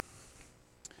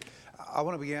I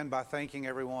want to begin by thanking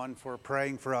everyone for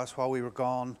praying for us while we were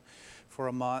gone for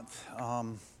a month.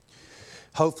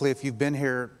 Hopefully, if you've been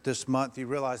here this month, you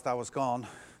realized I was gone.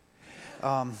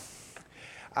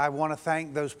 I want to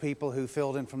thank those people who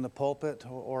filled in from the pulpit,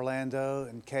 Orlando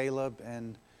and Caleb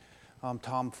and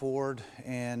Tom Ford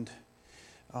and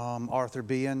Arthur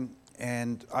Bean.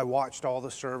 And I watched all the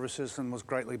services and was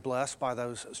greatly blessed by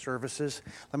those services.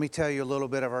 Let me tell you a little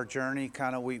bit of our journey.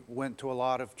 We went to a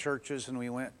lot of churches, and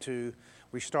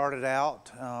we started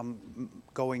out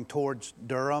going towards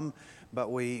Durham,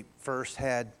 but we first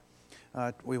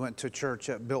we went to church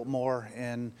at Biltmore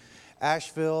in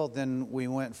Asheville. Then we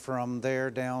went from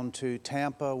there down to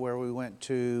Tampa, where we went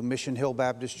to Mission Hill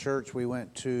Baptist Church. We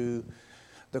went to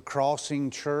the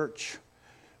Crossing Church.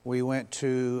 We went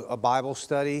to a Bible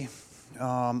study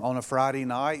on a Friday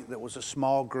night. That was a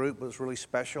small group. It was really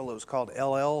special. It was called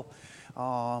LL.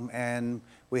 And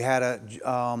we had a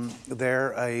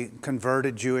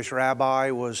converted Jewish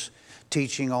rabbi was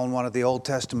teaching on one of the Old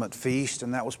Testament feasts,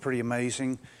 and that was pretty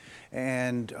amazing.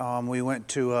 And we went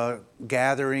to a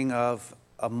gathering of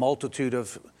a multitude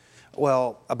of,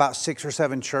 about 6 or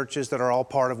 7 churches that are all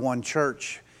part of one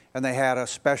church. And they had a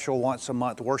special once a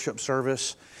month worship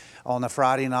service on a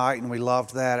Friday night, and we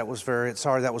loved that. That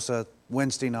was a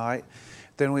Wednesday night.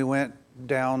 Then we went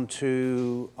down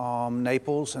to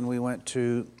Naples, and we went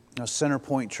to Center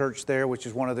Point Church there, which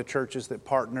is one of the churches that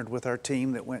partnered with our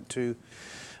team that went to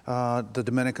the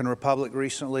Dominican Republic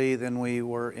recently. Then we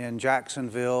were in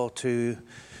Jacksonville to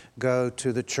go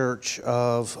to the Church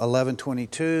of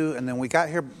 1122, and then we got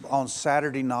here on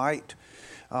Saturday night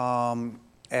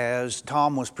as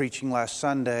Tom was preaching last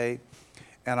Sunday,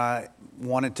 and I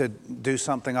wanted to do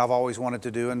something I've always wanted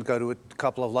to do and go to a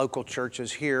couple of local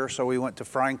churches here. So we went to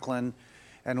Franklin,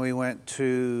 and we went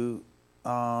to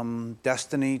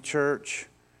Destiny Church,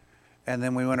 and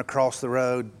then we went across the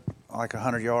road, like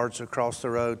 100 yards across the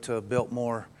road, to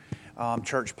Biltmore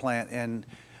Church Plant in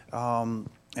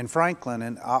Franklin.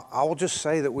 And I will just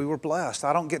say that we were blessed.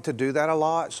 I don't get to do that a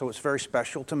lot, so it's very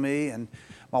special to me. And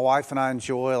my wife and I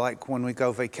enjoy, like when we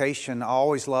go vacation, I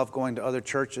always love going to other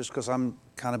churches because I'm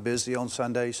kind of busy on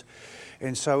Sundays.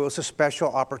 And so it was a special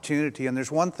opportunity. And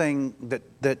there's one thing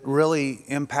that really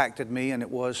impacted me, and it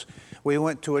was we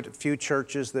went to a few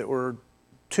churches that were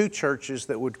 2 churches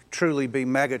that would truly be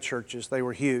mega churches. They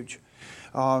were huge.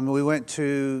 We went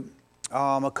to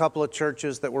a couple of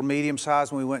churches that were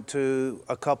medium-sized, and we went to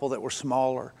a couple that were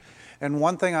smaller. And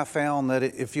one thing I found that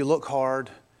if you look hard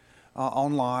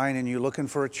online and you're looking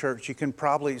for a church, you can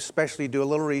probably especially do a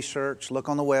little research, look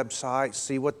on the website,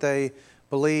 see what they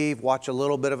believe, watch a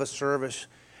little bit of a service.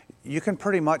 You can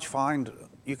pretty much find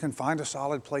a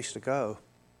solid place to go.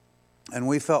 And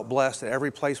we felt blessed that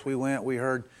every place we went, we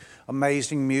heard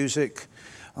amazing music.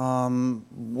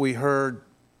 We heard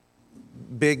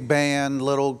big band,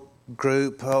 little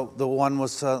group. The one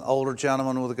was an older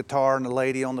gentleman with a guitar and a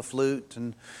lady on the flute.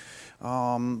 And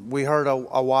we heard a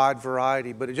wide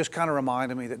variety, but it just kind of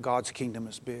reminded me that God's kingdom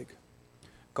is big.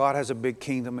 God has a big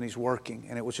kingdom, and He's working.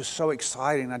 And it was just so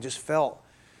exciting. I just felt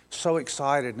so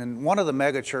excited. And one of the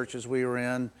mega churches we were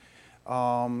in,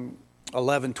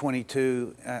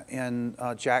 1122 in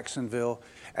Jacksonville,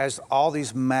 as all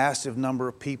these massive number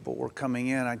of people were coming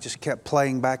in, I just kept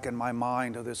playing back in my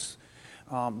mind of this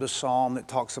psalm that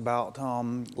talks about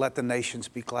let the nations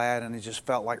be glad. And it just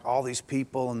felt like all these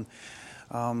people, and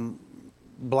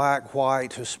black,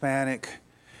 white, Hispanic,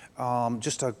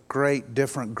 just a great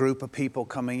different group of people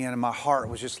coming in. And my heart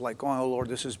was just like going, oh Lord,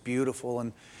 this is beautiful.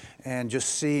 And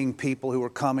just seeing people who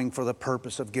were coming for the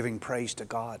purpose of giving praise to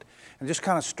God. And it just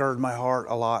kind of stirred my heart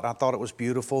a lot. I thought it was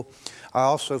beautiful. I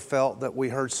also felt that we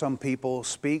heard some people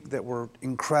speak that were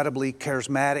incredibly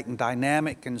charismatic and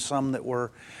dynamic, and some that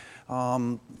were,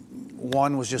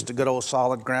 one was just a good old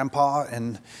solid grandpa,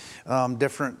 and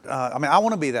different. I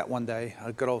want to be that one day,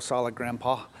 a good old solid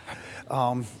grandpa.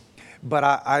 But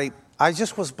I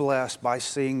just was blessed by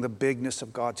seeing the bigness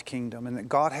of God's kingdom, and that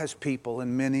God has people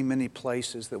in many, many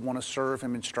places that want to serve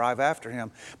Him and strive after Him.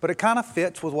 But it kind of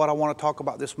fits with what I want to talk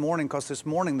about this morning, because this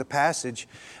morning the passage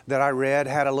that I read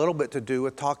had a little bit to do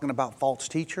with talking about false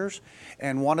teachers.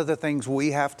 And one of the things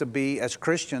we have to be as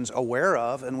Christians aware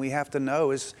of, and we have to know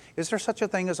is there such a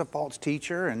thing as a false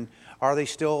teacher? And are they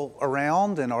still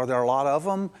around? And are there a lot of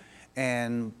them?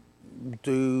 And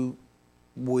do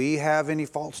we have any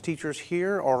false teachers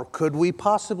here? Or could we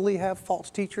possibly have false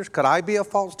teachers? Could I be a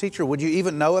false teacher? Would you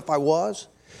even know if I was?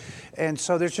 And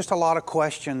so there's just a lot of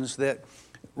questions that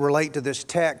relate to this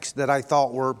text that I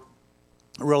thought were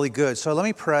really good. So let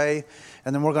me pray,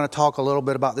 and then we're going to talk a little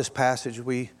bit about this passage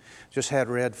we just had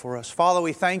read for us. Father,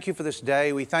 we thank you for this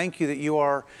day. We thank you that you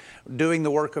are doing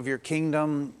the work of your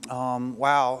kingdom.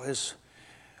 Wow, as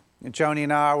Joni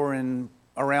and I were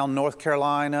around North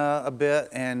Carolina a bit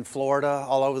and Florida,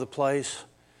 all over the place,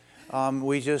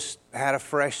 we just had a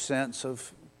fresh sense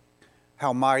of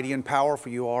how mighty and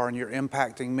powerful you are, and you're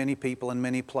impacting many people in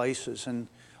many places. And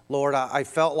Lord, I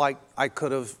felt like I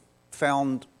could have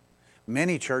found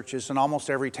many churches in almost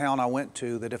every town I went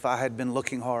to that if I had been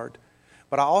looking hard.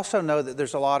 But I also know that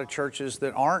there's a lot of churches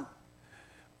that aren't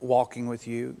walking with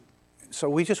you. So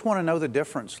we just want to know the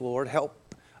difference, Lord.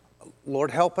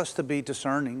 Lord, help us to be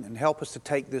discerning and help us to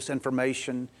take this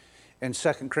information in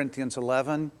 2 Corinthians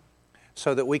 11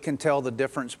 so that we can tell the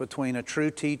difference between a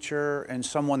true teacher and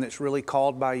someone that's really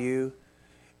called by you,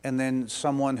 and then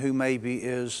someone who maybe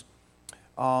is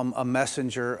a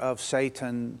messenger of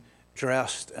Satan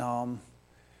dressed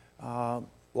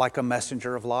like a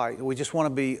messenger of light. We just want to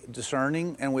be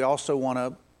discerning, and we also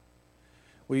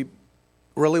we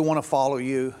really want to follow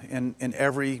you in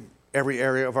every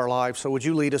area of our lives. So would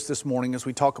you lead us this morning as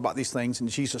we talk about these things in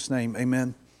Jesus' name,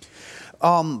 amen.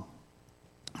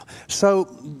 So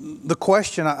the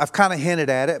question, I've kind of hinted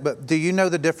at it, but do you know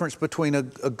the difference between a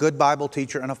good Bible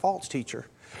teacher and a false teacher?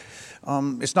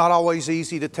 It's not always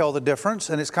easy to tell the difference,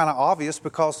 and it's kind of obvious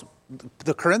because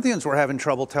the Corinthians were having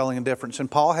trouble telling a difference,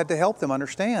 and Paul had to help them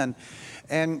understand.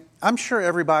 And I'm sure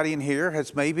everybody in here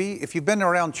has maybe, if you've been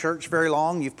around church very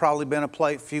long, you've probably been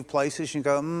a few places, you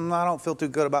go, I don't feel too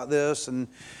good about this. And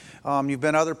you've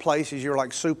been other places, you're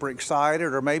like super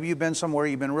excited, or maybe you've been somewhere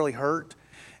you've been really hurt.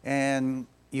 And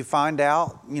you find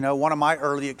out, one of my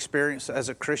early experiences as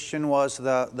a Christian was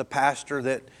the pastor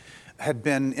that had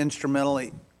been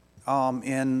instrumentally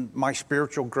in my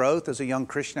spiritual growth as a young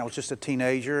Christian. I was just a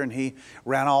teenager, and he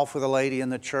ran off with a lady in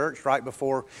the church right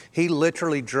before. He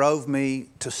literally drove me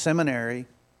to seminary.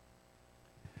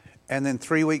 And then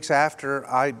 3 weeks after,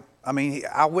 I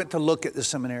went to look at the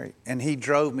seminary, and he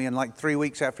drove me. And like 3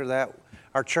 weeks after that,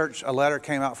 a letter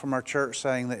came out from our church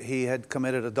saying that he had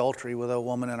committed adultery with a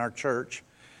woman in our church.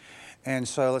 And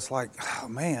so it's like, oh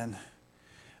man,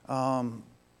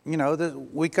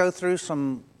 we go through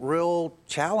some real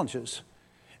challenges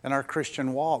in our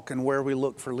Christian walk and where we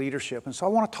look for leadership. And so I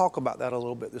want to talk about that a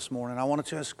little bit this morning. I want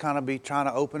to just kind of be trying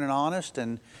to open and honest,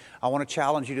 and I want to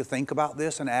challenge you to think about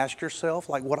this and ask yourself,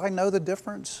 would I know the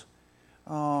difference?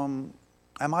 Am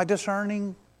I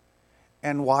discerning?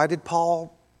 And why did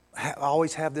Paul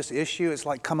always have this issue? It's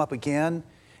come up again.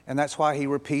 And that's why he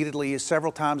repeatedly,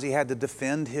 several times he had to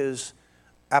defend his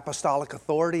apostolic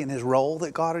authority and his role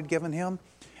that God had given him.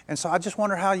 And so I just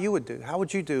wonder how you would do. How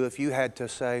would you do if you had to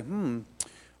say,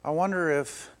 I wonder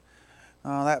if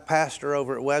that pastor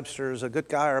over at Webster is a good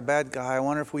guy or a bad guy. I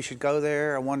wonder if we should go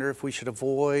there. I wonder if we should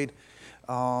avoid.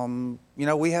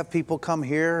 We have people come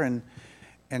here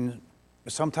and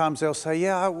sometimes they'll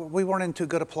say, we weren't in too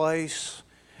good a place.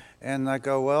 And I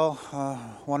go,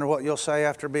 wonder what you'll say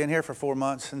after being here for 4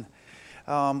 months. And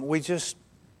we just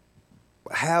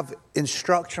have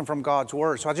instruction from God's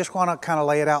Word. So I just want to kind of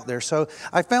lay it out there. So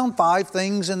I found 5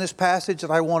 things in this passage that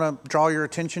I want to draw your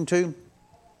attention to.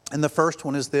 And the first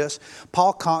one is this.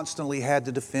 Paul constantly had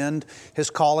to defend his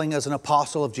calling as an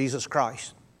apostle of Jesus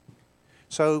Christ.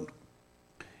 So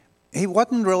he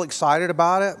wasn't real excited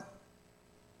about it.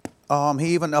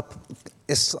 He even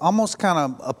it's almost kind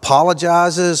of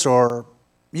apologizes, or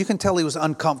you can tell he was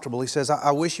uncomfortable. He says,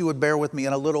 I wish you would bear with me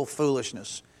in a little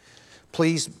foolishness.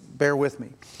 Please bear with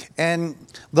me. And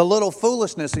the little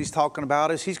foolishness he's talking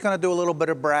about is he's going to do a little bit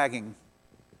of bragging,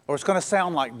 or it's going to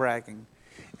sound like bragging.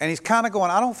 And he's kind of going,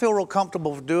 I don't feel real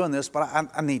comfortable doing this, but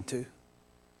I need to.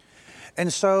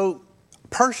 And so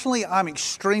personally, I'm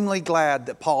extremely glad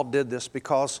that Paul did this,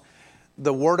 because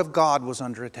the Word of God was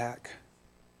under attack.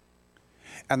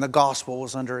 And the gospel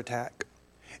was under attack.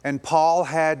 And Paul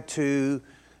had to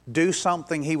do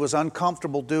something he was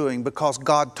uncomfortable doing because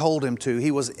God told him to.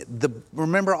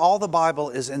 Remember, all the Bible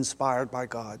is inspired by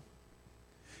God.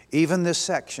 Even this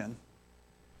section.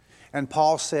 And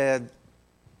Paul said,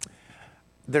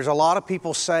 there's a lot of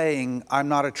people saying I'm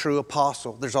not a true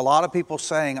apostle. There's a lot of people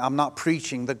saying I'm not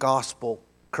preaching the gospel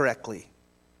correctly.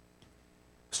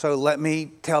 So let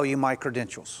me tell you my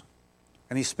credentials.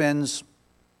 And he spends,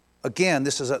 again,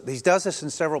 he does this in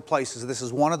several places. This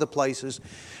is one of the places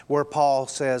where Paul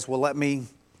says, well, let me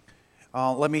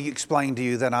explain to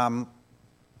you that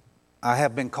I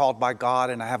have been called by God,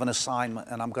 and I have an assignment,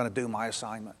 and I'm going to do my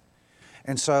assignment.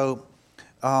 And so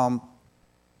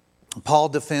Paul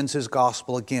defends his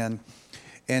gospel again.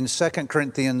 In 2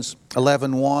 Corinthians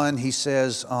 11:1, he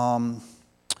says,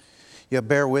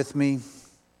 bear with me.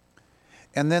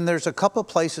 And then there's a couple of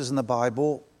places in the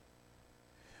Bible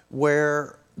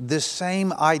where this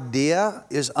same idea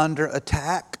is under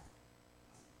attack.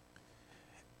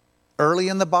 Early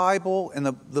in the Bible, in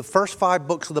the first 5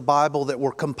 books of the Bible that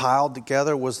were compiled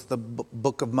together was the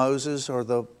book of Moses, or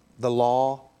the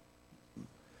law.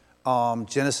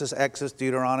 Genesis, Exodus,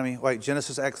 Deuteronomy.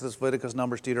 Genesis, Exodus, Leviticus,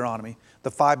 Numbers, Deuteronomy.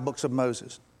 The 5 books of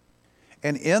Moses.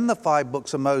 And in the 5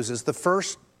 books of Moses, the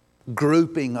first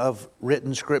grouping of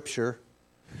written scripture,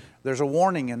 there's a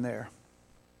warning in there.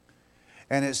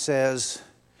 And it says,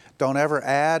 don't ever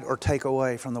add or take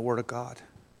away from the Word of God.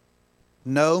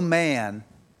 No man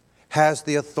has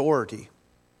the authority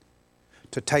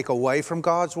to take away from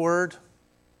God's Word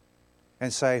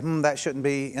and say, that shouldn't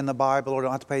be in the Bible, or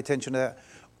don't have to pay attention to that,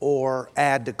 or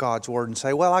add to God's Word and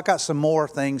say, well, I got some more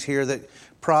things here that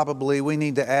probably we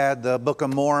need to add, the Book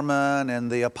of Mormon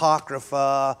and the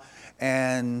Apocrypha,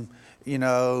 and,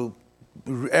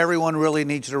 everyone really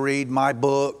needs to read my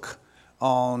book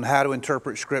on how to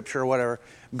interpret Scripture or whatever.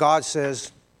 God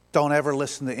says, don't ever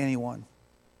listen to anyone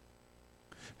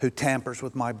who tampers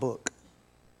with my book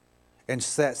and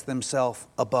sets themselves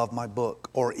above my book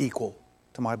or equal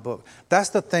to my book. That's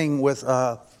the thing with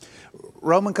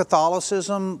Roman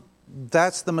Catholicism.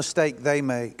 That's the mistake they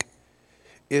make,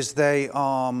 is they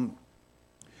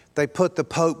put the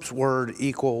Pope's word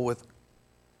equal with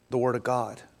the Word of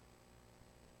God.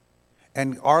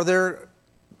 And are there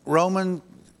Roman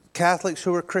Catholics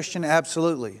who are Christian?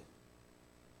 Absolutely.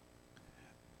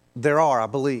 There are, I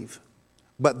believe.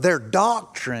 But their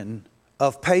doctrine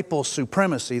of papal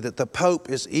supremacy, that the Pope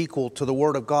is equal to the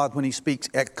Word of God when he speaks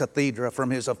ex cathedra from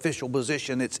his official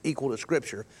position, it's equal to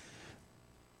Scripture,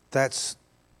 that's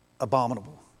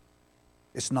abominable.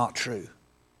 It's not true.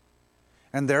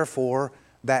 And therefore,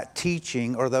 that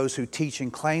teaching, or those who teach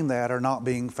and claim that, are not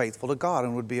being faithful to God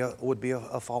and would be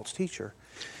a false teacher.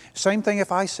 Same thing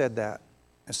if I said that.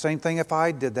 Same thing if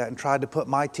I did that and tried to put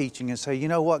my teaching and say, you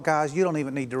know what, guys, you don't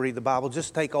even need to read the Bible.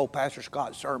 Just take old Pastor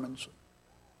Scott's sermons.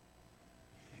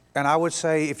 And I would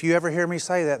say, if you ever hear me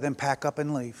say that, then pack up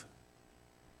and leave.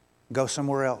 Go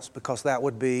somewhere else, because that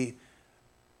would be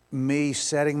me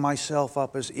setting myself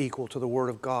up as equal to the Word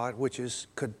of God, which is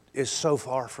so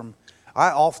far from.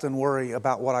 I often worry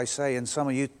about what I say, and some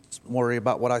of you worry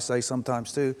about what I say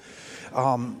sometimes too.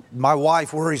 My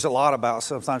wife worries a lot about it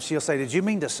sometimes. She'll say, did you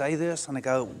mean to say this? And I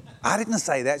go, I didn't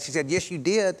say that. She said, yes, you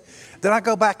did. Then I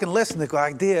go back and listen to go,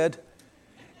 I did.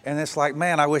 And it's like,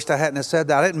 man, I wished I hadn't have said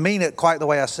that. I didn't mean it quite the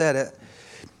way I said it.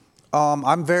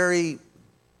 I'm very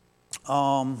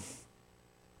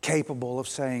capable of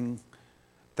saying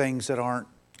things that aren't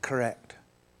correct.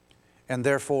 And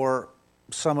therefore,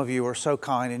 some of you are so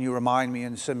kind and you remind me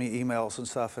and send me emails and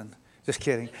stuff. And just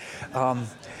kidding.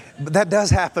 But that does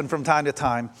happen from time to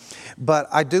time. But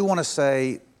I do want to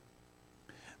say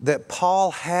that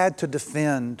Paul had to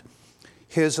defend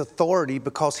his authority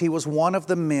because he was one of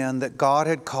the men that God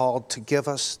had called to give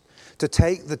us, to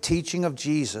take the teaching of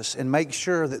Jesus and make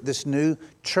sure that this new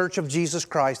church of Jesus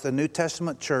Christ, the New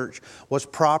Testament church, was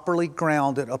properly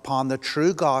grounded upon the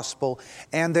true gospel,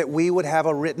 and that we would have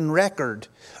a written record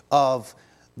of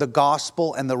the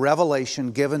gospel and the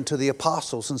revelation given to the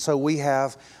apostles. And so we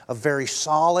have a very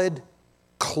solid,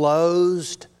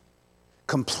 closed,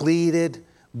 completed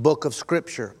book of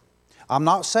Scripture. I'm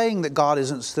not saying that God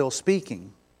isn't still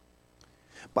speaking.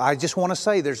 But I just want to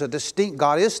say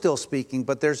God is still speaking,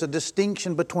 but there's a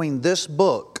distinction between this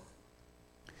book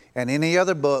and any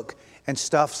other book and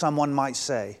stuff someone might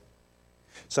say.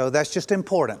 So that's just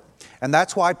important. And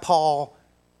that's why Paul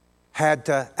had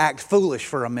to act foolish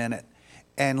for a minute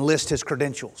and list his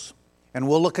credentials. And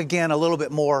we'll look again a little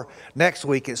bit more next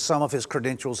week at some of his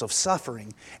credentials of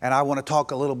suffering. And I want to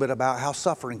talk a little bit about how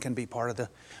suffering can be part of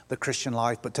the Christian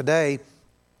life. But today,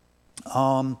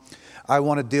 I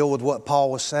want to deal with what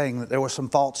Paul was saying, that there were some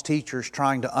false teachers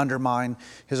trying to undermine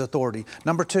his authority.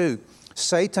 Number 2,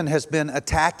 Satan has been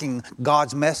attacking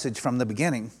God's message from the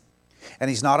beginning, and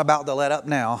he's not about to let up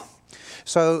now.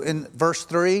 So in verse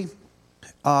 3,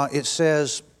 it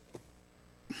says,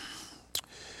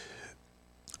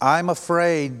 I'm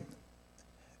afraid.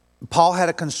 Paul had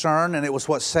a concern, and it was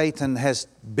what Satan has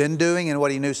been doing and what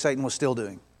he knew Satan was still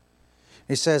doing.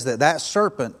 He says that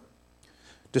serpent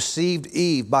deceived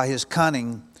Eve by his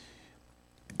cunning.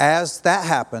 As that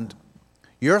happened,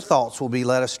 your thoughts will be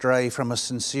led astray from a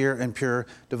sincere and pure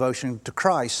devotion to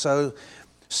Christ. So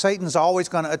Satan's always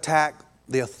going to attack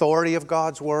the authority of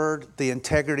God's Word, the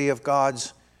integrity of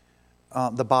God's,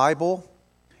 the Bible.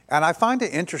 And I find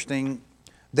it interesting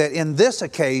that in this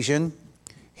occasion,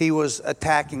 he was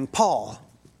attacking Paul.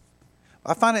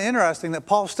 I find it interesting that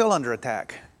Paul's still under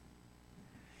attack.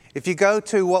 If you go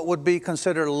to what would be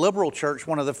considered a liberal church,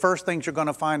 one of the first things you're going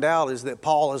to find out is that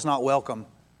Paul is not welcome.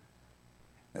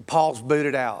 That Paul's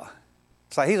booted out.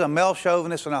 It's like he's a male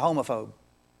chauvinist and a homophobe.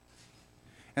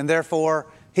 And therefore,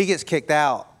 he gets kicked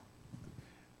out.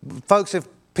 Folks, if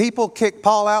people kick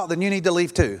Paul out, then you need to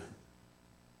leave too.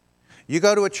 You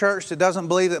go to a church that doesn't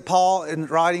believe that Paul in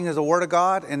writing is the Word of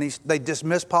God, and they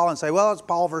dismiss Paul and say, well, it's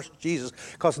Paul versus Jesus.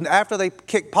 Because after they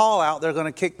kick Paul out, they're going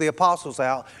to kick the apostles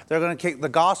out. They're going to kick the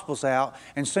Gospels out.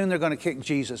 And soon they're going to kick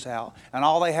Jesus out. And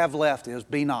all they have left is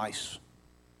be nice.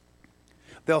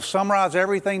 They'll summarize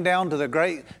everything down to the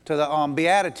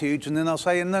Beatitudes, and then they'll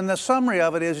say, and then the summary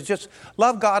of it is just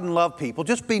love God and love people.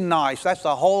 Just be nice. That's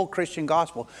the whole Christian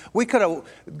gospel.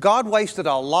 God wasted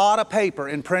a lot of paper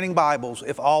in printing Bibles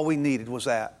if all we needed was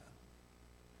that.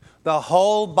 The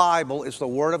whole Bible is the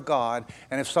Word of God,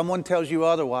 and if someone tells you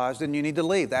otherwise, then you need to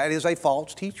leave. That is a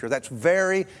false teacher. That's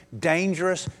very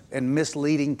dangerous and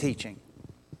misleading teaching.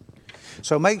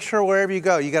 So make sure wherever you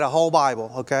go, you get a whole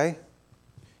Bible, okay?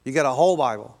 You get a whole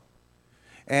Bible.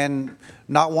 And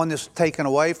not one that's taken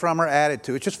away from or added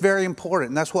to. It's just very important.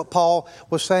 And that's what Paul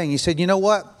was saying. He said, you know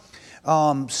what?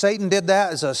 Satan did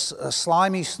that as a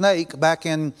slimy snake back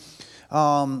in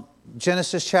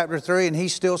Genesis chapter 3. And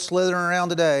he's still slithering around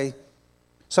today.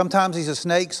 Sometimes he's a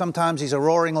snake. Sometimes he's a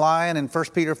roaring lion. In 1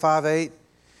 Peter 5:8,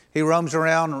 he roams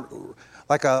around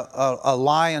like a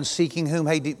lion seeking whom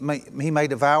he may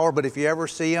devour. But if you ever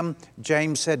see him,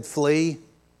 James said, flee.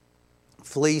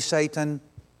 Flee, Satan.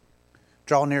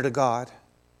 Draw near to God.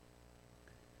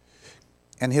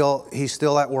 And he's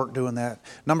still at work doing that.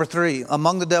 Number 3,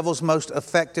 among the devil's most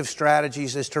effective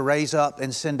strategies is to raise up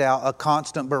and send out a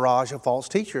constant barrage of false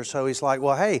teachers. So he's like,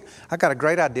 well, hey, I got a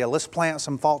great idea. Let's plant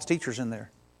some false teachers in there.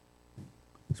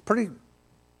 It's pretty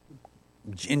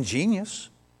ingenious.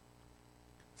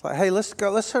 It's like, hey,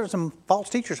 let's set some false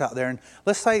teachers out there, and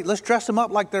let's dress them up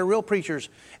like they're real preachers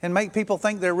and make people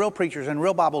think they're real preachers and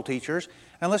real Bible teachers,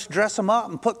 and let's dress them up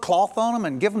and put cloth on them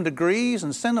and give them degrees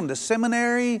and send them to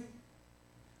seminary,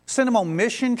 send them on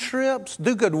mission trips,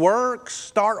 do good works,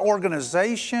 start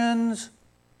organizations,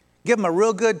 give them a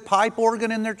real good pipe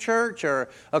organ in their church or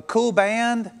a cool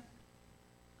band.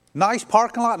 Nice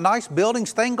parking lot, nice buildings,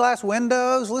 stained glass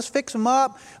windows. Let's fix them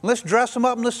up. Let's dress them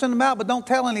up and let's send them out. But don't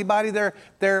tell anybody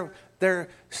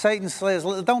Satan says,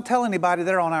 don't tell anybody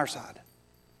they're on our side.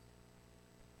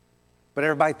 But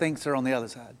everybody thinks they're on the other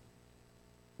side.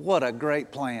 What a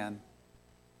great plan.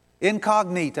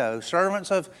 Incognito, servants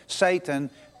of Satan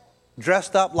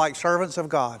dressed up like servants of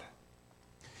God.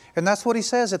 And that's what he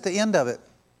says at the end of it.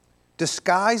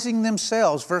 Disguising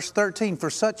themselves, verse 13,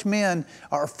 for such men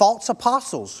are false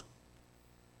apostles,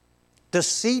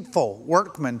 deceitful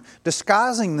workmen,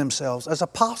 disguising themselves as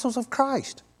apostles of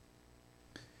Christ.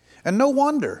 And no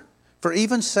wonder, for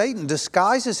even Satan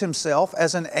disguises himself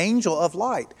as an angel of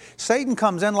light. Satan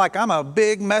comes in like, I'm a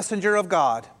big messenger of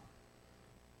God.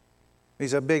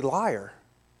 He's a big liar.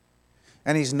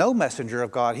 And he's no messenger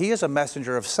of God. He is a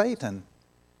messenger of Satan.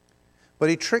 But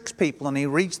he tricks people and he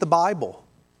reads the Bible.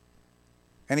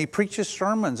 And he preaches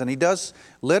sermons and he does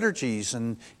liturgies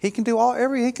and he can do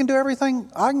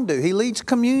everything I can do. He leads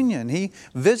communion. He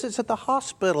visits at the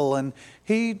hospital and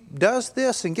he does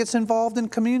this and gets involved in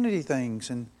community things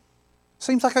and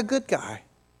seems like a good guy.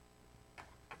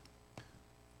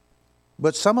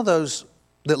 But some of those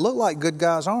that look like good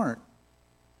guys aren't.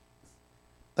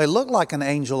 They look like an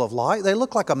angel of light. They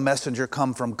look like a messenger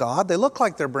come from God. They look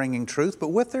like they're bringing truth, but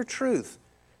with their truth,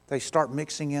 they start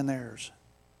mixing in theirs.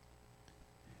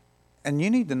 And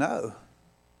you need to know.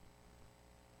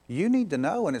 You need to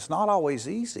know, and it's not always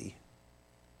easy.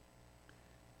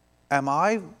 Am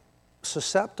I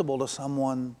susceptible to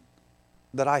someone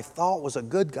that I thought was a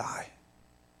good guy,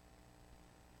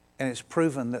 and it's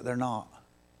proven that they're not?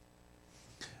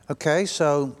 Okay,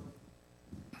 so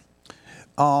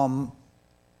in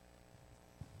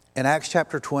Acts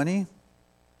chapter 20,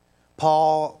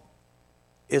 Paul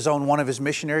is on one of his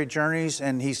missionary journeys,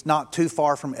 and he's not too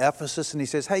far from Ephesus, and he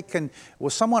says, hey, will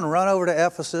someone run over to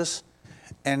Ephesus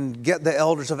and get the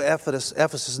elders of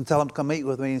Ephesus and tell them to come meet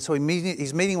with me? And so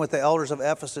he's meeting with the elders of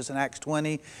Ephesus in Acts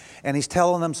 20, and he's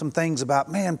telling them some things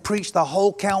about, man, preach the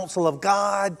whole counsel of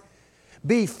God.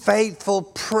 Be faithful,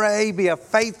 pray, be a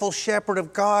faithful shepherd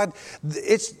of God.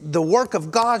 It's the work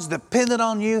of God's dependent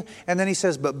on you. And then he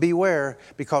says, but beware,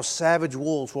 because savage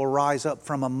wolves will rise up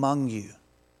from among you.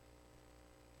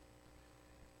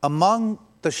 Among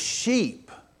the sheep,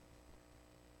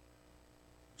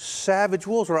 savage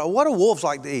wolves. What do wolves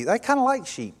like to eat? They kind of like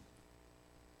sheep.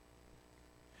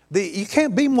 You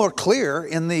can't be more clear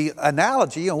in the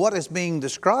analogy, and what is being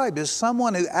described is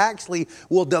someone who actually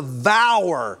will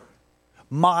devour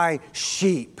my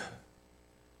sheep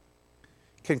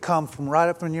can come from right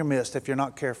up in your midst if you're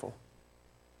not careful.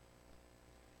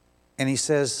 And he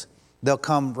says they'll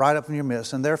come right up in your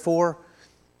midst. And therefore,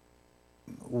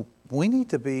 we need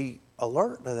to be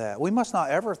alert to that. We must not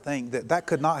ever think that that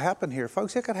could not happen here.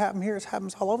 Folks, it could happen here. It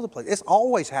happens all over the place. It's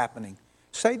always happening.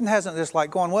 Satan hasn't just like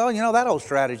going, well, you know, that old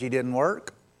strategy didn't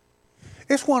work.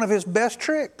 It's one of his best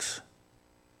tricks.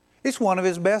 It's one of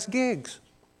his best gigs.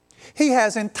 He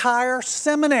has entire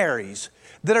seminaries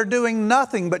that are doing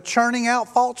nothing but churning out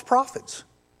false prophets.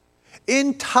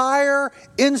 Entire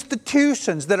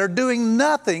institutions that are doing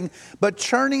nothing but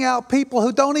churning out people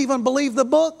who don't even believe the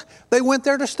book they went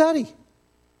there to study.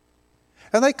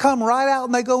 And they come right out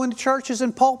and they go into churches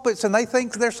and pulpits and they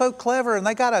think they're so clever and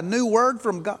they got a new word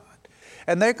from God.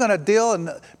 And they're going to deal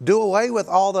and do away with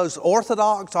all those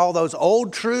orthodox, all those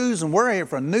old truths, and we're here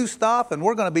for new stuff, and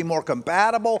we're going to be more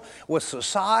compatible with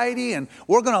society, and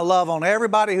we're going to love on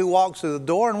everybody who walks through the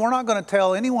door, and we're not going to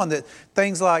tell anyone that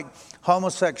things like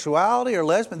homosexuality or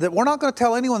lesbian, that we're not going to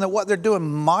tell anyone that what they're doing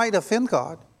might offend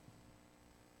God.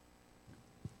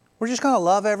 We're just going to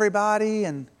love everybody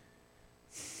and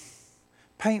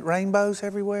paint rainbows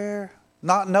everywhere.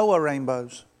 Not Noah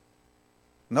rainbows.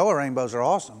 Noah rainbows are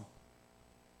awesome.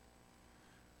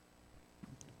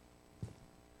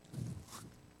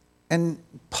 And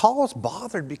Paul's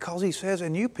bothered because he says,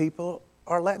 and you people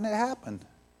are letting it happen.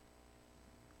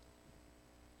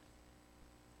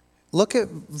 Look at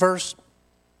verse,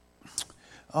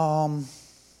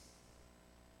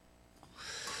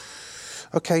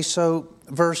 so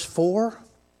verse 4.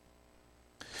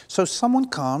 So someone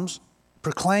comes,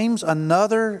 proclaims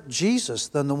another Jesus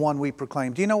than the one we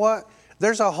proclaim. Do you know what?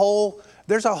 There's a whole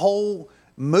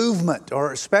movement,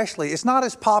 or especially, it's not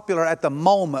as popular at the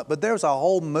moment, but there's a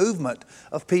whole movement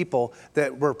of people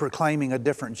that were proclaiming a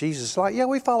different Jesus. It's like, yeah,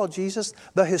 we follow Jesus,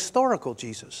 the historical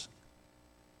Jesus.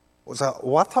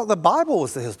 Well, I thought the Bible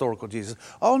was the historical Jesus.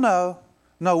 Oh,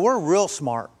 no, we're real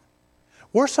smart.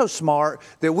 We're so smart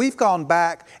that we've gone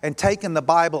back and taken the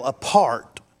Bible apart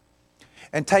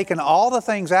and taken all the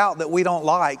things out that we don't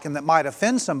like and that might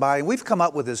offend somebody. We've come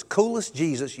up with this coolest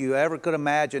Jesus you ever could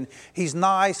imagine. He's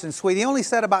nice and sweet. He only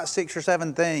said about 6 or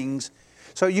 7 things.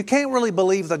 So you can't really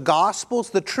believe the Gospels.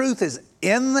 The truth is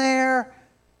in there,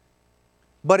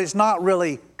 but it's not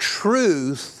really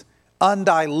truth,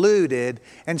 undiluted.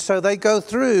 And so they go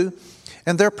through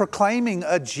and they're proclaiming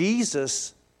a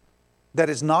Jesus that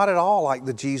is not at all like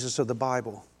the Jesus of the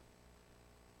Bible.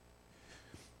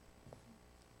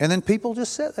 And then people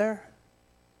just sit there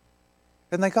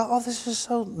and they go, oh, this is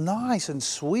so nice and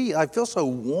sweet. I feel so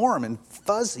warm and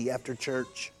fuzzy after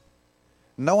church.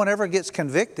 No one ever gets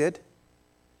convicted.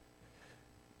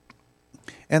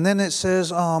 And then it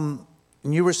says,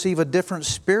 you receive a different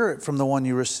spirit from the one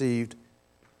you received.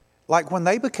 Like when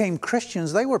they became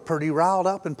Christians, they were pretty riled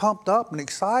up and pumped up and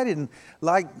excited. And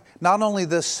like not only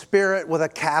the Spirit with a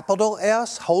capital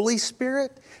S, Holy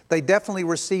Spirit, they definitely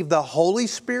received the Holy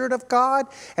Spirit of God.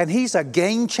 And He's a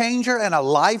game changer and a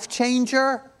life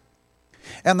changer.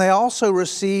 And they also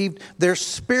received their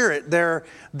spirit, their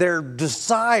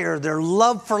desire, their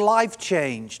love for life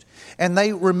changed. And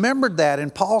they remembered that.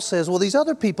 And Paul says, well, these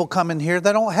other people come in here,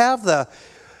 they don't have the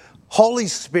Holy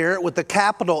Spirit with the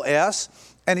capital S.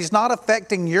 And He's not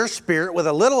affecting your spirit with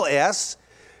a little s.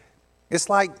 It's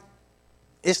like,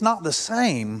 it's not the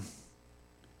same.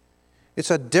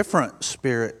 It's a different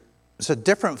spirit. It's a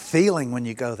different feeling when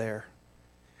you go there.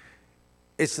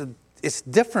 It's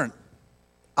different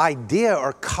idea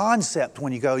or concept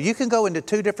when you go. You can go into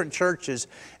 2 different churches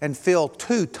and feel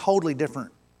 2 totally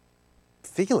different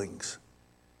feelings.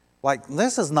 Like,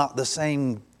 this is not the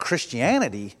same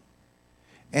Christianity.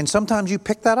 And sometimes you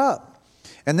pick that up.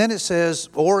 And then it says,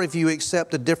 or if you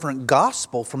accept a different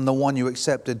gospel from the one you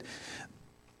accepted.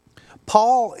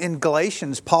 Paul, in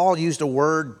Galatians, Paul used a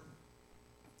word,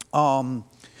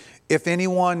 if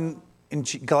anyone, in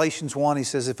Galatians 1, he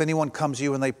says, if anyone comes to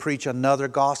you and they preach another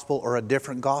gospel or a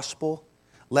different gospel,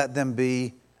 let them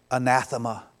be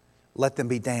anathema. Let them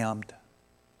be damned.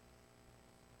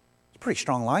 It's pretty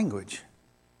strong language.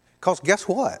 Because guess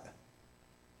what?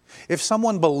 If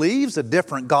someone believes a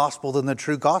different gospel than the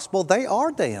true gospel, they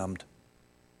are damned.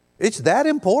 It's that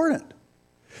important.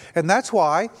 And that's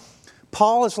why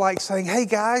Paul is like saying, hey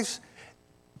guys,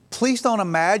 please don't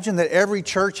imagine that every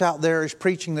church out there is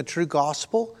preaching the true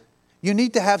gospel. You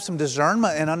need to have some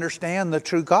discernment and understand the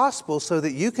true gospel so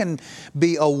that you can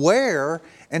be aware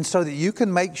and so that you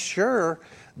can make sure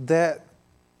that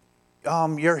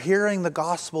you're hearing the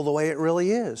gospel the way it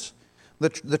really is.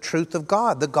 The truth of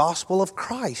God, the gospel of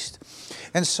Christ.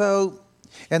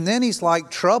 And then he's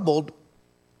like troubled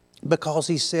Because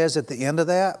he says at the end of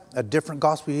that, a different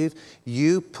gospel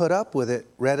you put up with it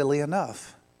readily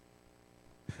enough.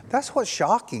 That's what's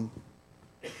shocking,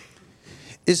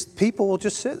 is people will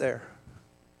just sit there.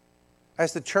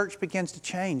 As the church begins to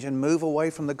change and move away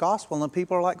from the gospel, and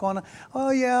people are like going, oh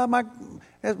yeah, my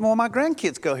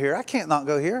grandkids go here. I can't not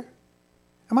go here.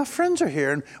 And my friends are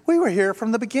here, and we were here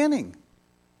from the beginning.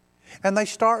 And they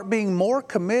start being more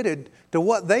committed to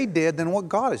what they did than what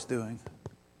God is doing.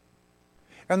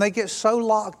 And they get so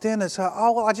locked in, it's,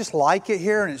 oh, well, I just like it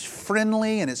here, and it's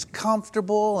friendly, and it's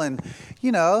comfortable, and,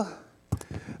 you know,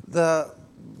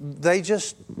 they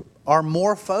just are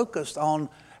more focused on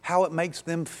how it makes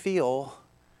them feel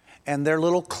and their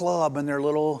little club and their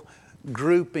little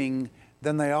grouping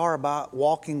than they are about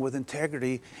walking with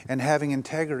integrity and having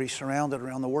integrity surrounded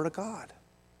around the Word of God.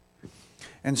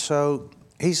 And so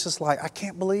he's just like, I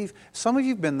can't believe, some of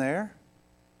you have been there.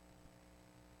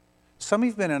 Some of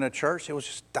you have been in a church that was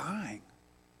just dying.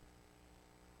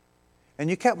 And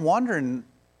you kept wondering,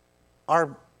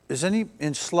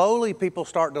 and slowly people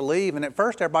start to leave. And at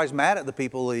first everybody's mad at the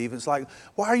people leave. It's like,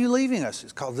 why are you leaving us?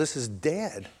 It's because this is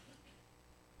dead.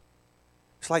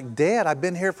 It's like dead. I've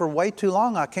been here for way too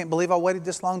long. I can't believe I waited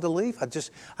this long to leave.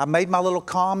 I made my little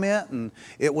comment and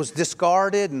it was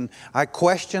discarded, and I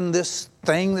questioned this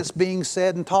thing that's being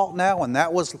said and taught now, and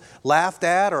that was laughed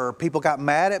at, or people got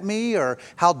mad at me, or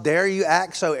how dare you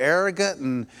act so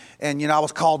arrogant, and you know, I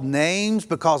was called names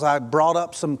because I brought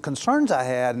up some concerns I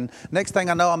had, and next thing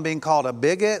I know I'm being called a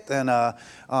bigot and a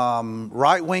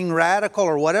right-wing radical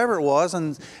or whatever it was,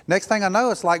 and next thing I know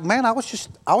it's like, man, I was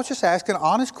just asking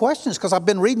honest questions because I've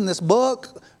been reading this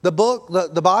book, the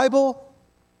Bible,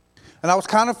 and I was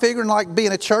kind of figuring, like,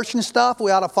 being a church and stuff,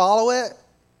 we ought to follow it.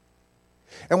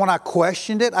 And when I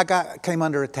questioned it, I came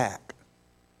under attack.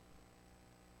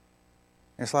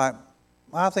 It's like,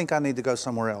 I think I need to go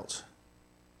somewhere else.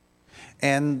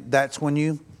 And that's when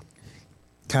you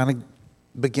kind of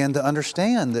begin to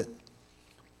understand that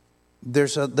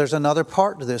there's another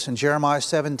part to this. In Jeremiah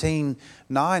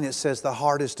 17:9, it says the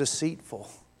heart is deceitful.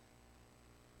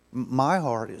 My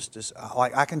heart is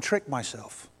like, I can trick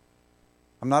myself.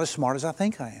 I'm not as smart as I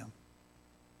think I am.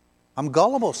 I'm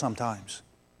gullible sometimes.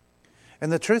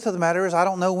 And the truth of the matter is, I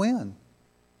don't know when.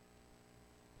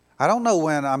 I don't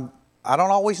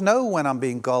always know when I'm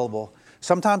being gullible.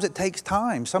 Sometimes it takes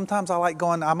time. Sometimes I like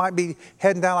going, I might be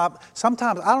heading down.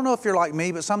 Sometimes, I don't know if you're like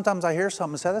me, but sometimes I hear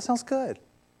something and say, that sounds good.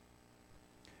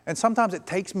 And sometimes it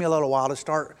takes me a little while to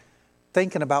start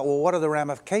thinking about, well, what are the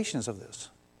ramifications of this?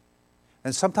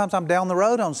 And sometimes I'm down the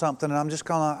road on something and I'm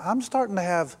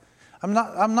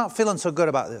not feeling so good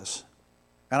about this.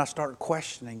 And I start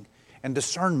questioning, and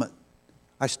discernment.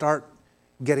 I start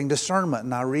getting discernment,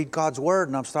 and I read God's Word,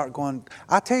 and I start going,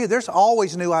 I tell you, there's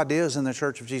always new ideas in the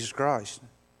Church of Jesus Christ.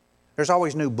 There's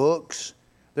always new books.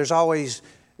 There's always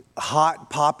hot,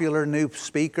 popular new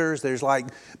speakers. There's like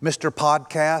Mr.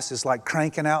 Podcast is like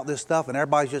cranking out this stuff, and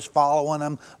everybody's just following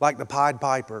them like the Pied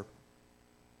Piper.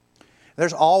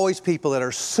 There's always people that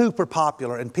are super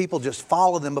popular, and people just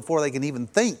follow them before they can even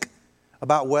think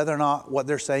about whether or not what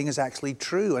they're saying is actually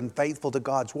true and faithful to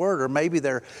God's Word. Or maybe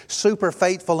they're super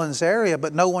faithful in this area,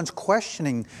 but no one's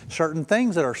questioning certain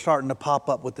things that are starting to pop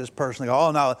up with this person. They go, oh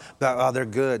no, they're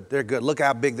good. They're good. Look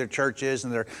how big their church is,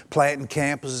 and they're planting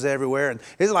campuses everywhere. And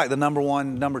he's like the number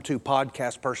 1, number 2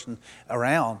 podcast person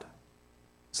around.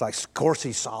 It's like, of course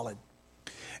he's solid.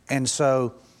 And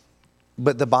so,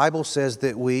 but the Bible says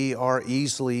that we are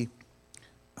easily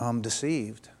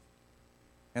deceived.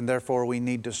 And therefore, we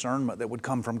need discernment that would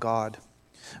come from God.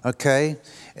 Okay?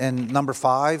 And number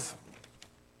 5,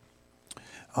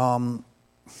 the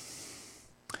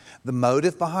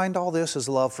motive behind all this is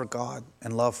love for God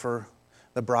and love for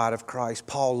the bride of Christ.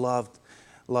 Paul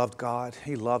loved God.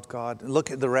 He loved God.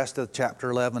 Look at the rest of chapter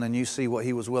 11 and you see what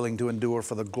he was willing to endure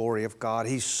for the glory of God.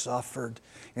 He suffered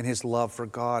in his love for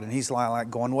God. And he's like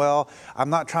going, well, I'm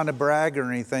not trying to brag or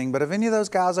anything, but have any of those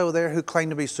guys over there who claim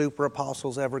to be super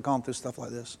apostles ever gone through stuff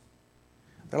like this?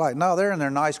 They're like, no, they're in their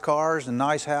nice cars and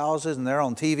nice houses, and they're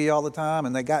on TV all the time,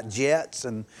 and they got jets,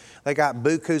 and they got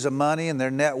bukus of money, and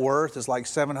their net worth is like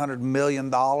 $700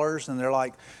 million, and they're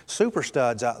like super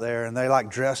studs out there, and they like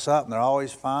dress up, and they're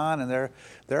always fine, and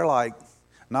they're like,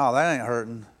 no, that ain't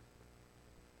hurting.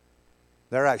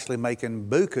 They're actually making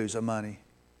bukus of money,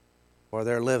 or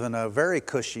they're living a very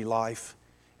cushy life.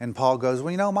 And Paul goes,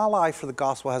 well, you know, my life for the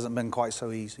gospel hasn't been quite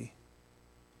so easy.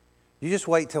 You just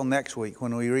wait till next week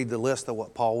when we read the list of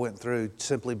what Paul went through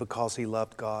simply because he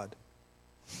loved God.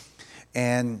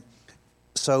 And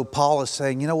so Paul is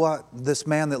saying, you know what? This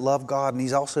man that loved God, and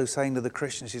he's also saying to the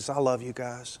Christians, he says, I love you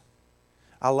guys.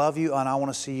 I love you, and I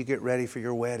want to see you get ready for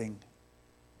your wedding.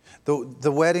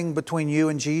 The wedding between you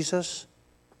and Jesus,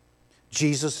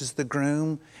 Jesus is the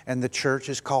groom and the church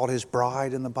is called his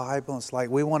bride in the Bible. It's like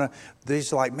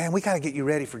these are like, man, we got to get you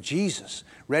ready for Jesus,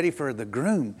 ready for the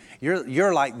groom.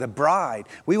 You're like the bride.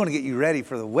 We want to get you ready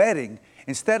for the wedding.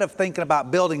 Instead of thinking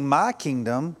about building my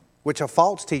kingdom, which a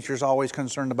false teacher is always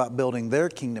concerned about building their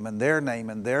kingdom and their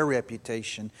name and their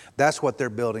reputation. That's what they're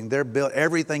building.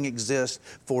 Everything exists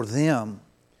for them.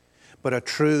 But a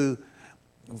true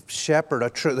shepherd,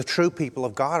 the true people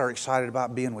of God are excited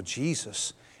about being with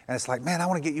Jesus. And it's like, man, I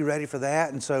want to get you ready for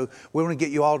that. And so we want to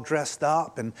get you all dressed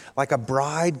up and like a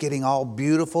bride getting all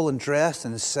beautiful and dressed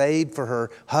and saved for her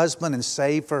husband and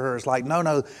saved for her. It's like,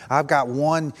 no, I've got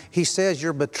one. He says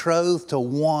you're betrothed to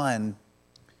one.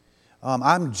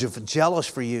 I'm jealous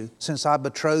for you since I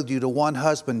betrothed you to one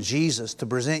husband, Jesus, to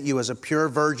present you as a pure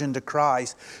virgin to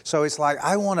Christ. So it's like,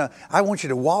 I want you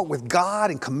to walk with God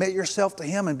and commit yourself to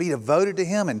Him and be devoted to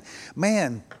Him. And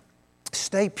man,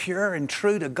 stay pure and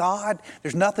true to God.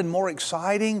 There's nothing more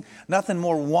exciting, nothing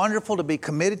more wonderful to be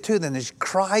committed to than is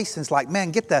Christ. And it's like,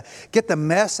 man, get the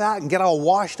mess out and get all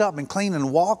washed up and clean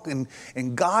and walk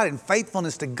in God and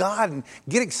faithfulness to God and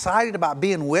get excited about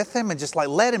being with Him and just like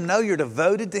let Him know you're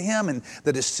devoted to Him and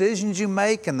the decisions you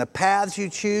make and the paths you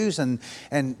choose and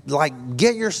like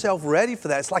get yourself ready for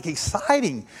that. It's like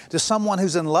exciting to someone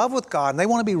who's in love with God and they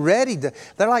want to be ready to,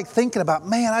 they're like thinking about,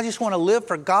 man, I just want to live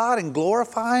for God and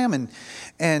glorify Him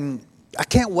and I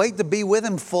can't wait to be with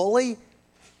Him fully.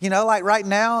 You know, like right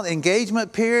now,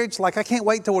 engagement periods, like I can't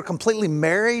wait till we're completely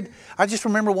married. I just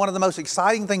remember one of the most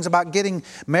exciting things about getting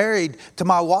married to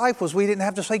my wife was we didn't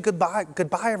have to say goodbye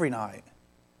every night.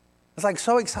 It's like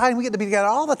so exciting. We get to be together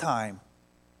all the time.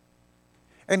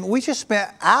 And we just spent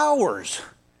hours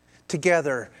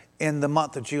together in the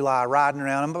month of July riding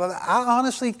around. And I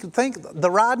honestly think the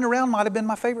riding around might have been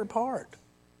my favorite part.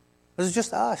 It was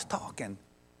just us talking.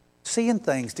 Seeing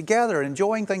things together,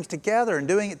 enjoying things together and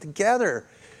doing it together.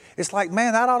 It's like,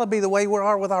 man, that ought to be the way we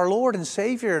are with our Lord and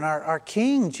Savior and our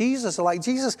King, Jesus. Like,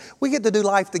 Jesus, we get to do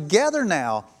life together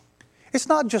now. It's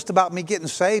not just about me getting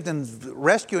saved and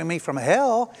rescuing me from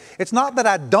hell. It's not that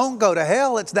I don't go to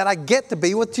hell. It's that I get to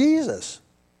be with Jesus.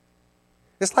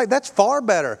 It's like, that's far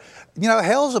better. You know,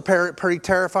 hell's a pretty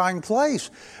terrifying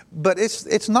place. But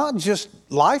it's not just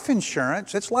life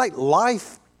insurance. It's like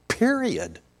life,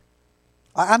 period.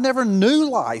 I never knew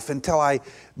life until I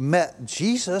met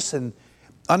Jesus and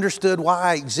understood why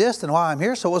I exist and why I'm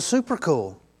here. So it was super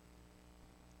cool.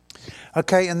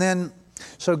 Okay, and then,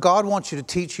 so God wants you to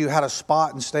teach you how to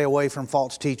spot and stay away from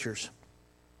false teachers.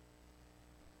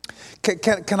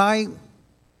 Can I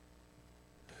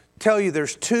tell you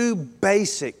there's two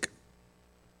basic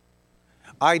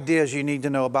ideas you need to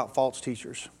know about false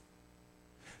teachers?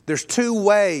 There's two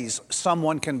ways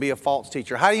someone can be a false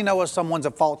teacher. How do you know if someone's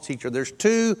a false teacher? There's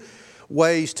two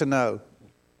ways to know.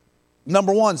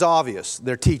 Number one's obvious.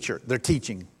 They're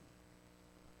teaching.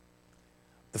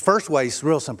 The first way is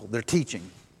real simple. They're teaching.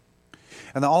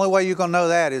 And the only way you're going to know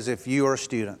that is if you are a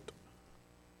student.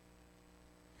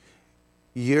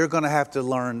 You're going to have to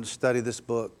learn to study this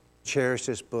book, cherish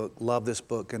this book, love this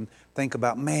book, and think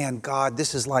about, man, God,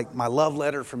 this is like my love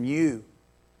letter from you.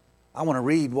 I want to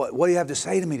read, what do you have to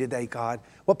say to me today, God?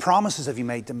 What promises have you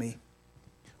made to me?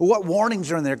 What warnings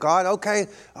are in there, God? Okay,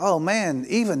 oh man,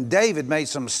 even David made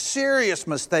some serious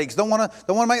mistakes. Don't want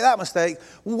to make that mistake.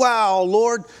 Wow,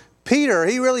 Lord, Peter,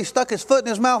 he really stuck his foot in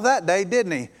his mouth that day,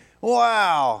 didn't he?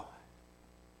 Wow.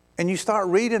 And you start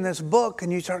reading this book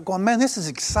and you start going, man, this is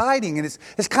exciting. And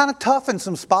it's kind of tough in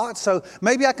some spots. So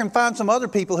maybe I can find some other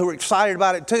people who are excited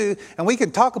about it too. And we can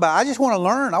talk about it. I just want to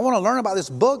learn. I want to learn about this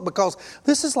book because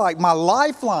this is like my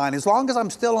lifeline. As long as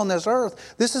I'm still on this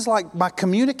earth, this is like my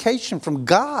communication from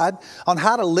God on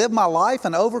how to live my life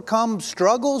and overcome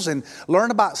struggles and learn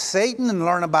about Satan and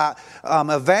learn about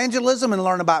evangelism and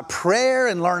learn about prayer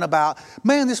and learn about,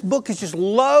 man, this book is just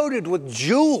loaded with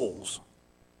jewels.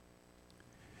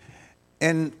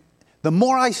 And the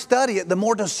more I study it, the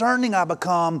more discerning I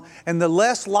become, and the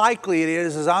less likely it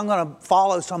is I'm going to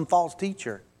follow some false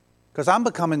teacher. Because I'm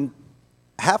becoming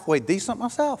halfway decent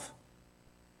myself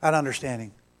at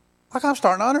understanding. Like I'm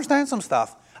starting to understand some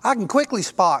stuff. I can quickly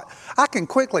spot.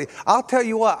 I'll tell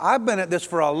you what, I've been at this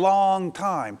for a long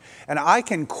time, and I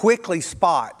can quickly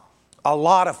spot a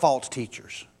lot of false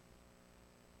teachers.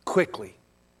 Quickly.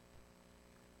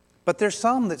 But there's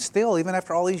some that still, even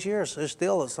after all these years, there's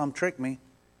still some trick me.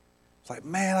 It's like,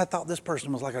 man, I thought this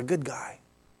person was like a good guy.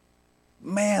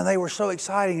 Man, they were so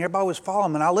exciting. Everybody was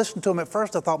following them. And I listened to them at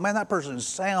first. I thought, man, that person is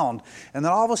sound. And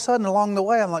then all of a sudden along the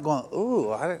way, I'm like going,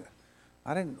 ooh, I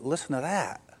didn't listen to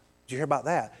that. Did you hear about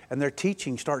that? And their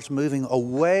teaching starts moving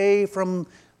away from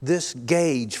this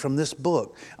gauge from this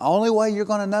book. The only way you're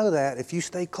going to know that if you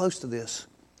stay close to this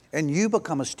and you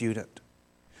become a student.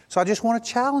 So I just want to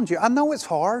challenge you. I know it's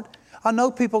hard. I know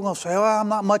people are going to say, well, I'm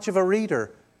not much of a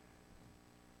reader.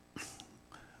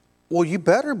 Well, you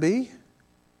better be.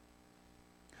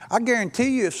 I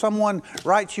guarantee you if someone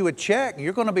writes you a check,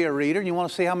 you're going to be a reader and you want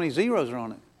to see how many zeros are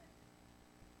on it.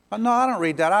 No, I don't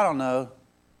read that. I don't know.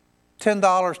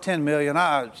 $10, 10 million.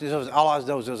 All I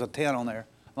know is there's a 10 on there.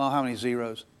 I don't know how many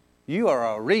zeros. You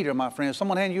are a reader, my friend. If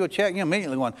someone hands you a check, you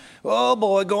immediately want, oh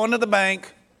boy, going to the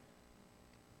bank.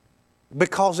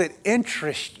 Because it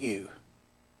interests you.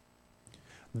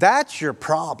 That's your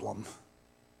problem.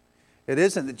 It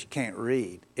isn't that you can't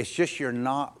read. It's just you're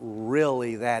not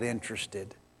really that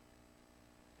interested.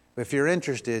 If you're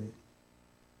interested,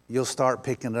 you'll start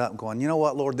picking it up and going, you know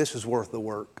what, Lord, this is worth the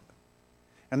work.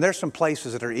 And there's some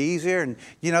places that are easier. And,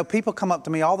 you know, people come up to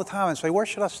me all the time and say, where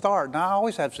should I start? And I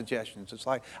always have suggestions. It's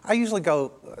like, I usually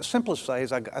go, simplest say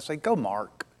is I say, go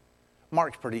Mark.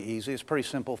 Mark's pretty easy. It's pretty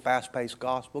simple, fast-paced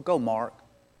gospel. Go Mark.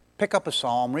 Pick up a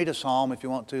psalm. Read a psalm if you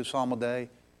want to, a psalm a day.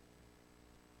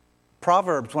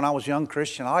 Proverbs, when I was a young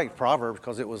Christian, I liked Proverbs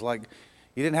because it was like,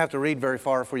 you didn't have to read very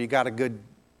far before you got a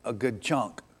good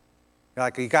chunk.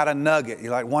 Like you got a nugget. You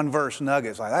like one verse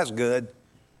nugget. It's like, that's good.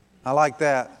 I like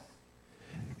that.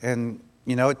 And,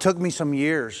 you know, it took me some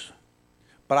years.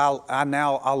 But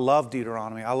I love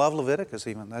Deuteronomy. I love Leviticus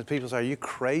even. People say, are you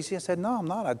crazy? I said, no, I'm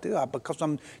not. I do. Because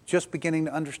I'm just beginning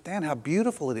to understand how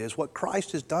beautiful it is. What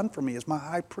Christ has done for me as my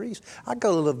high priest. I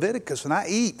go to Leviticus and I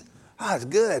eat. It's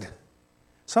good.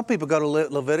 Some people go to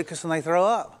Leviticus and they throw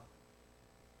up.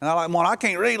 And I'm like, well, I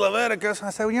can't read Leviticus. I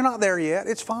say, well, you're not there yet.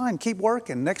 It's fine. Keep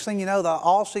working. Next thing you know,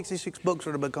 all 66 books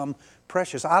are to become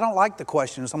precious. I don't like the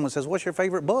question. Someone says, what's your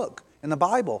favorite book in the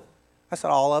Bible? I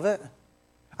said, all of it.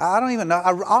 I don't even know.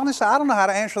 Honestly, I don't know how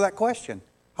to answer that question.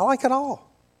 I like it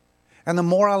all. And the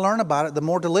more I learn about it, the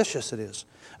more delicious it is.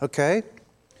 Okay?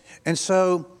 And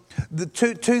so the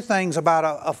two things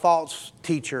about a false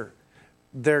teacher.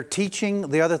 Their teaching,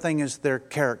 the other thing is their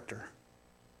character.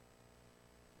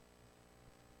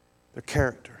 Their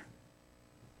character.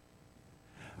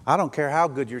 I don't care how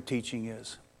good your teaching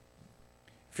is.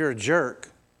 If you're a jerk,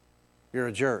 you're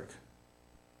a jerk.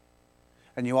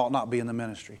 And you ought not be in the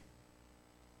ministry.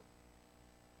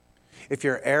 If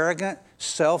you're arrogant,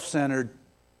 self-centered,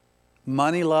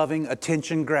 money-loving,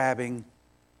 attention-grabbing,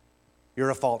 you're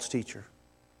a false teacher.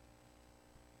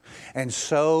 And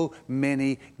so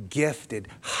many gifted,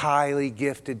 highly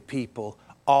gifted people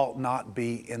ought not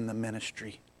be in the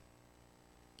ministry.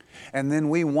 And then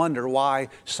we wonder why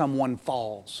someone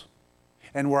falls.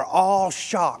 And we're all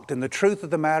shocked. And the truth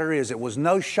of the matter is, it was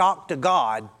no shock to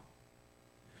God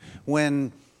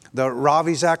when the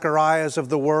Ravi Zacharias of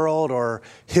the world or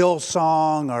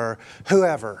Hillsong or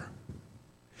whoever.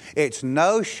 It's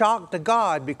no shock to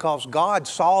God because God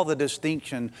saw the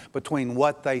distinction between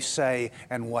what they say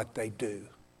and what they do.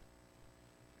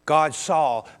 God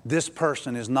saw this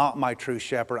person is not my true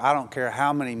shepherd. I don't care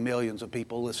how many millions of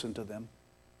people listen to them.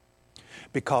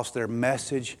 Because their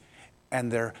message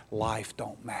and their life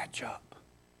don't match up.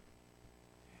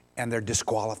 And they're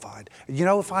disqualified. You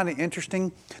know, I find it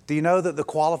interesting. Do you know that the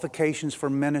qualifications for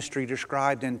ministry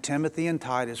described in Timothy and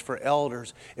Titus for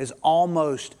elders is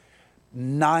almost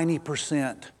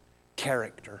 90%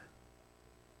 character?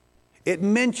 It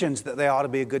mentions that they ought to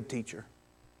be a good teacher.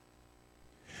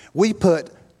 We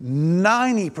put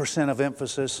 90% of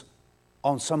emphasis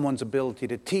on someone's ability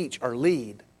to teach or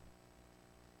lead.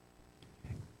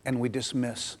 And we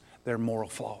dismiss their moral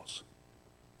flaws.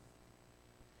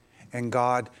 And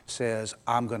God says,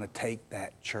 I'm going to take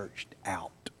that church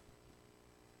out.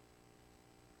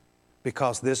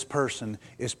 Because this person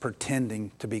is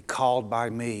pretending to be called by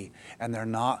me and they're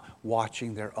not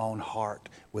watching their own heart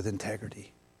with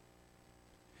integrity.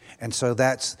 And so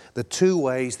that's the two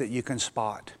ways that you can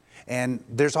spot. And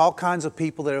there's all kinds of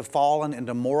people that have fallen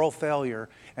into moral failure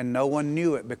and no one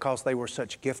knew it because they were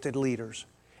such gifted leaders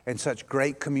and such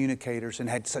great communicators and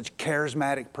had such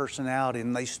charismatic personality.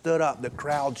 And they stood up, the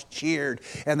crowds cheered,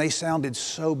 and they sounded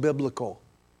so biblical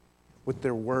with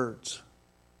their words.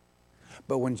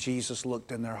 But when Jesus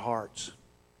looked in their hearts,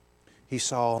 He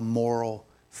saw a moral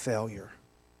failure.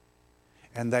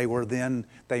 And they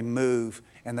move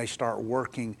and they start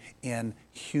working in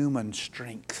human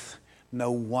strength.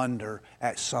 No wonder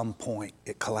at some point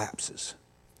it collapses.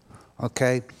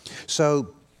 Okay?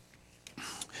 So,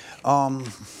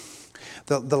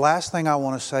 the last thing I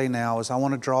want to say now is I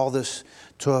want to draw this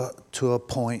to a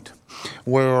point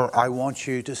where I want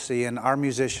you to see, and our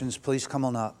musicians, please come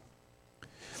on up.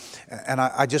 And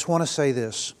I just want to say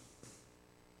this.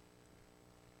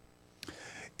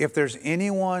 If there's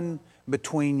anyone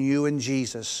between you and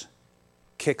Jesus,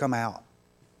 kick them out.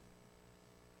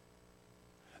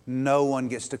 No one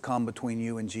gets to come between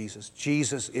you and Jesus.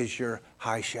 Jesus is your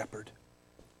high shepherd.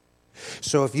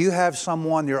 So if you have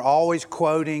someone you're always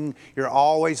quoting, you're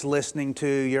always listening to,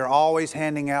 you're always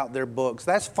handing out their books,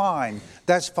 that's fine.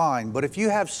 That's fine. But if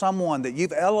you have someone that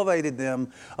you've elevated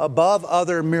them above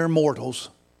other mere mortals,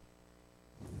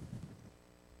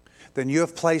 then you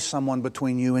have placed someone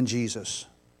between you and Jesus.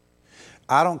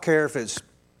 I don't care if it's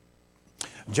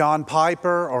John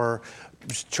Piper or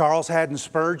Charles Haddon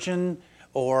Spurgeon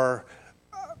or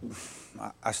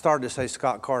I started to say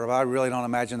Scott Carter, but I really don't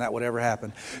imagine that would ever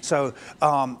happen. So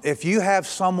if you have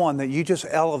someone that you just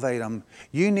elevate them,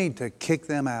 you need to kick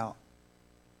them out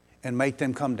and make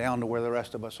them come down to where the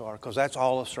rest of us are, because that's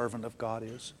all a servant of God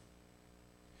is.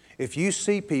 If you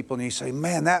see people and you say,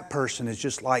 man, that person is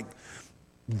just like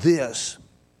this,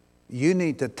 you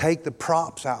need to take the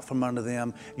props out from under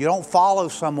them. You don't follow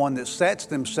someone that sets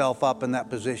themselves up in that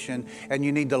position, and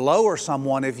you need to lower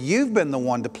someone if you've been the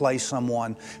one to place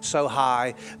someone so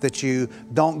high that you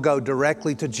don't go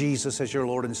directly to Jesus as your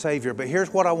Lord and Savior. But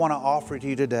here's what I want to offer to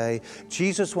you today.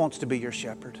 Jesus wants to be your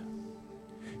shepherd.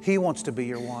 He wants to be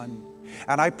your one.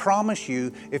 And I promise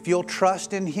you, if you'll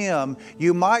trust in Him,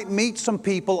 you might meet some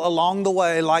people along the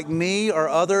way like me or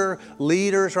other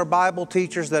leaders or Bible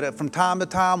teachers that from time to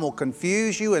time will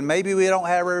confuse you, and maybe we don't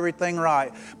have everything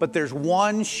right. But there's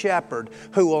one shepherd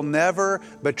who will never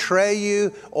betray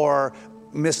you or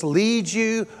mislead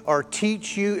you or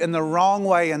teach you in the wrong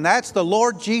way, and that's the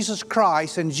Lord Jesus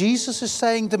Christ. And Jesus is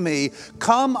saying to me,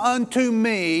 come unto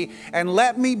me and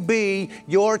let me be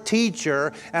your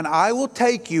teacher, and I will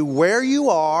take you where you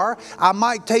are. I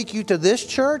might take you to this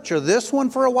church or this one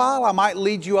for a while. I might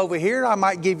lead you over here. I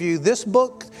might give you this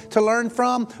book to learn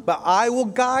from, but I will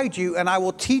guide you and I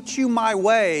will teach you my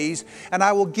ways, and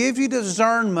I will give you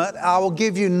discernment. I will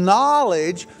give you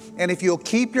knowledge. And if you'll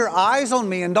keep your eyes on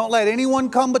me and don't let anyone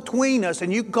come between us,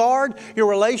 and you guard your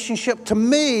relationship to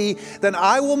me, then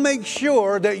I will make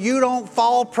sure that you don't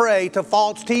fall prey to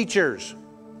false teachers.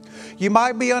 You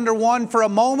might be under one for a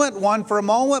moment,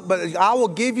 but I will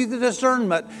give you the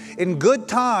discernment. In good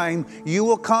time, you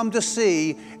will come to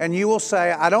see, and you will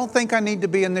say, I don't think I need to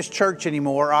be in this church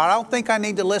anymore, or I don't think I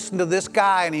need to listen to this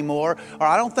guy anymore, or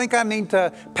I don't think I need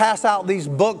to pass out these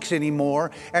books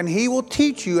anymore. And He will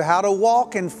teach you how to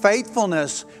walk in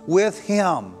faithfulness with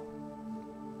Him.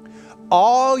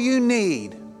 All you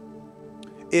need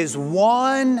is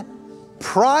one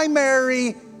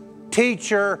primary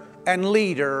teacher and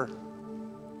leader,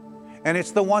 and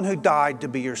it's the one who died to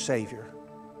be your Savior.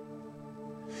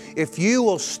 If you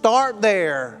will start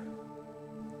there,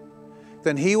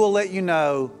 then He will let you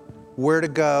know where to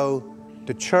go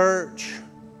to church,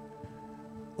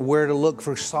 where to look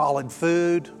for solid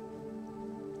food,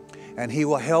 and He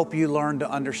will help you learn to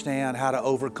understand how to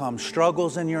overcome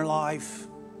struggles in your life.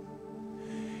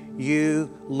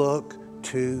 You look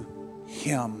to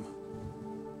Him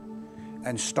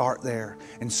and start there.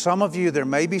 And some of you, there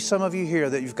may be some of you here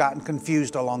that you've gotten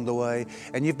confused along the way,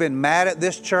 and you've been mad at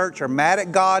this church or mad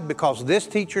at God because this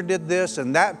teacher did this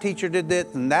and that teacher did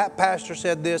this and that pastor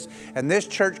said this and this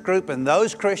church group and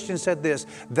those Christians said this.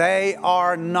 They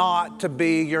are not to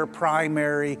be your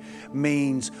primary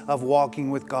means of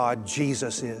walking with God.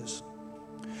 Jesus is.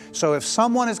 So if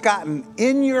someone has gotten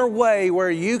in your way where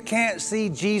you can't see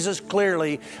Jesus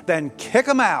clearly, then kick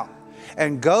them out.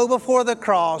 And go before the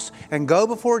cross and go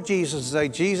before Jesus and say,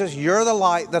 Jesus, you're the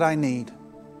light that I need.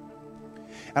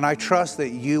 And I trust that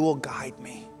you will guide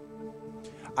me.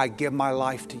 I give my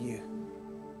life to you.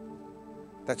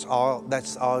 That's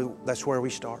where we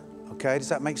start. Okay, does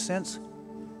that make sense?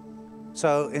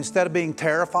 So instead of being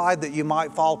terrified that you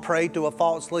might fall prey to a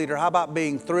false leader, how about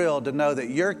being thrilled to know that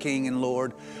your King and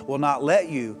Lord will not let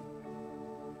you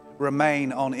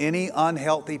remain on any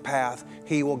unhealthy path.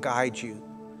 He will guide you.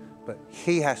 But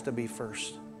He has to be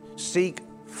first. Seek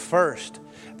first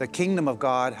the kingdom of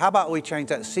God. How about we change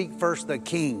that? Seek first the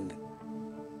King,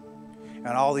 and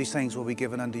all these things will be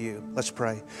given unto you. Let's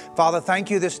pray. Father,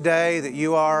 thank you this day that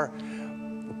you are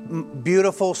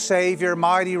beautiful Savior,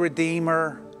 mighty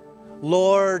Redeemer,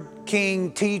 Lord,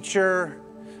 King, teacher,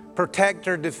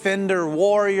 protector, defender,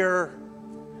 warrior,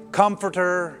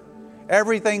 comforter.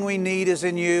 Everything we need is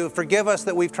in you. Forgive us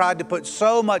that we've tried to put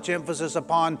so much emphasis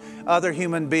upon other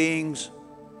human beings.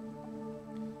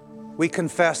 We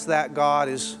confess that, God,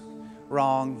 is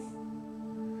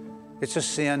wrong. It's a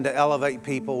sin to elevate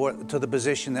people to the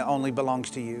position that only belongs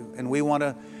to you. And we want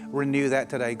to renew that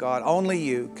today, God. Only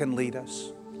you can lead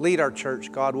us. Lead our church,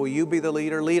 God. Will you be the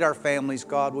leader? Lead our families,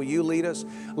 God. Will you lead us?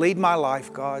 Lead my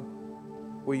life, God.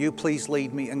 Will you please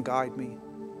lead me and guide me?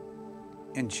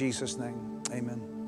 In Jesus' name, amen.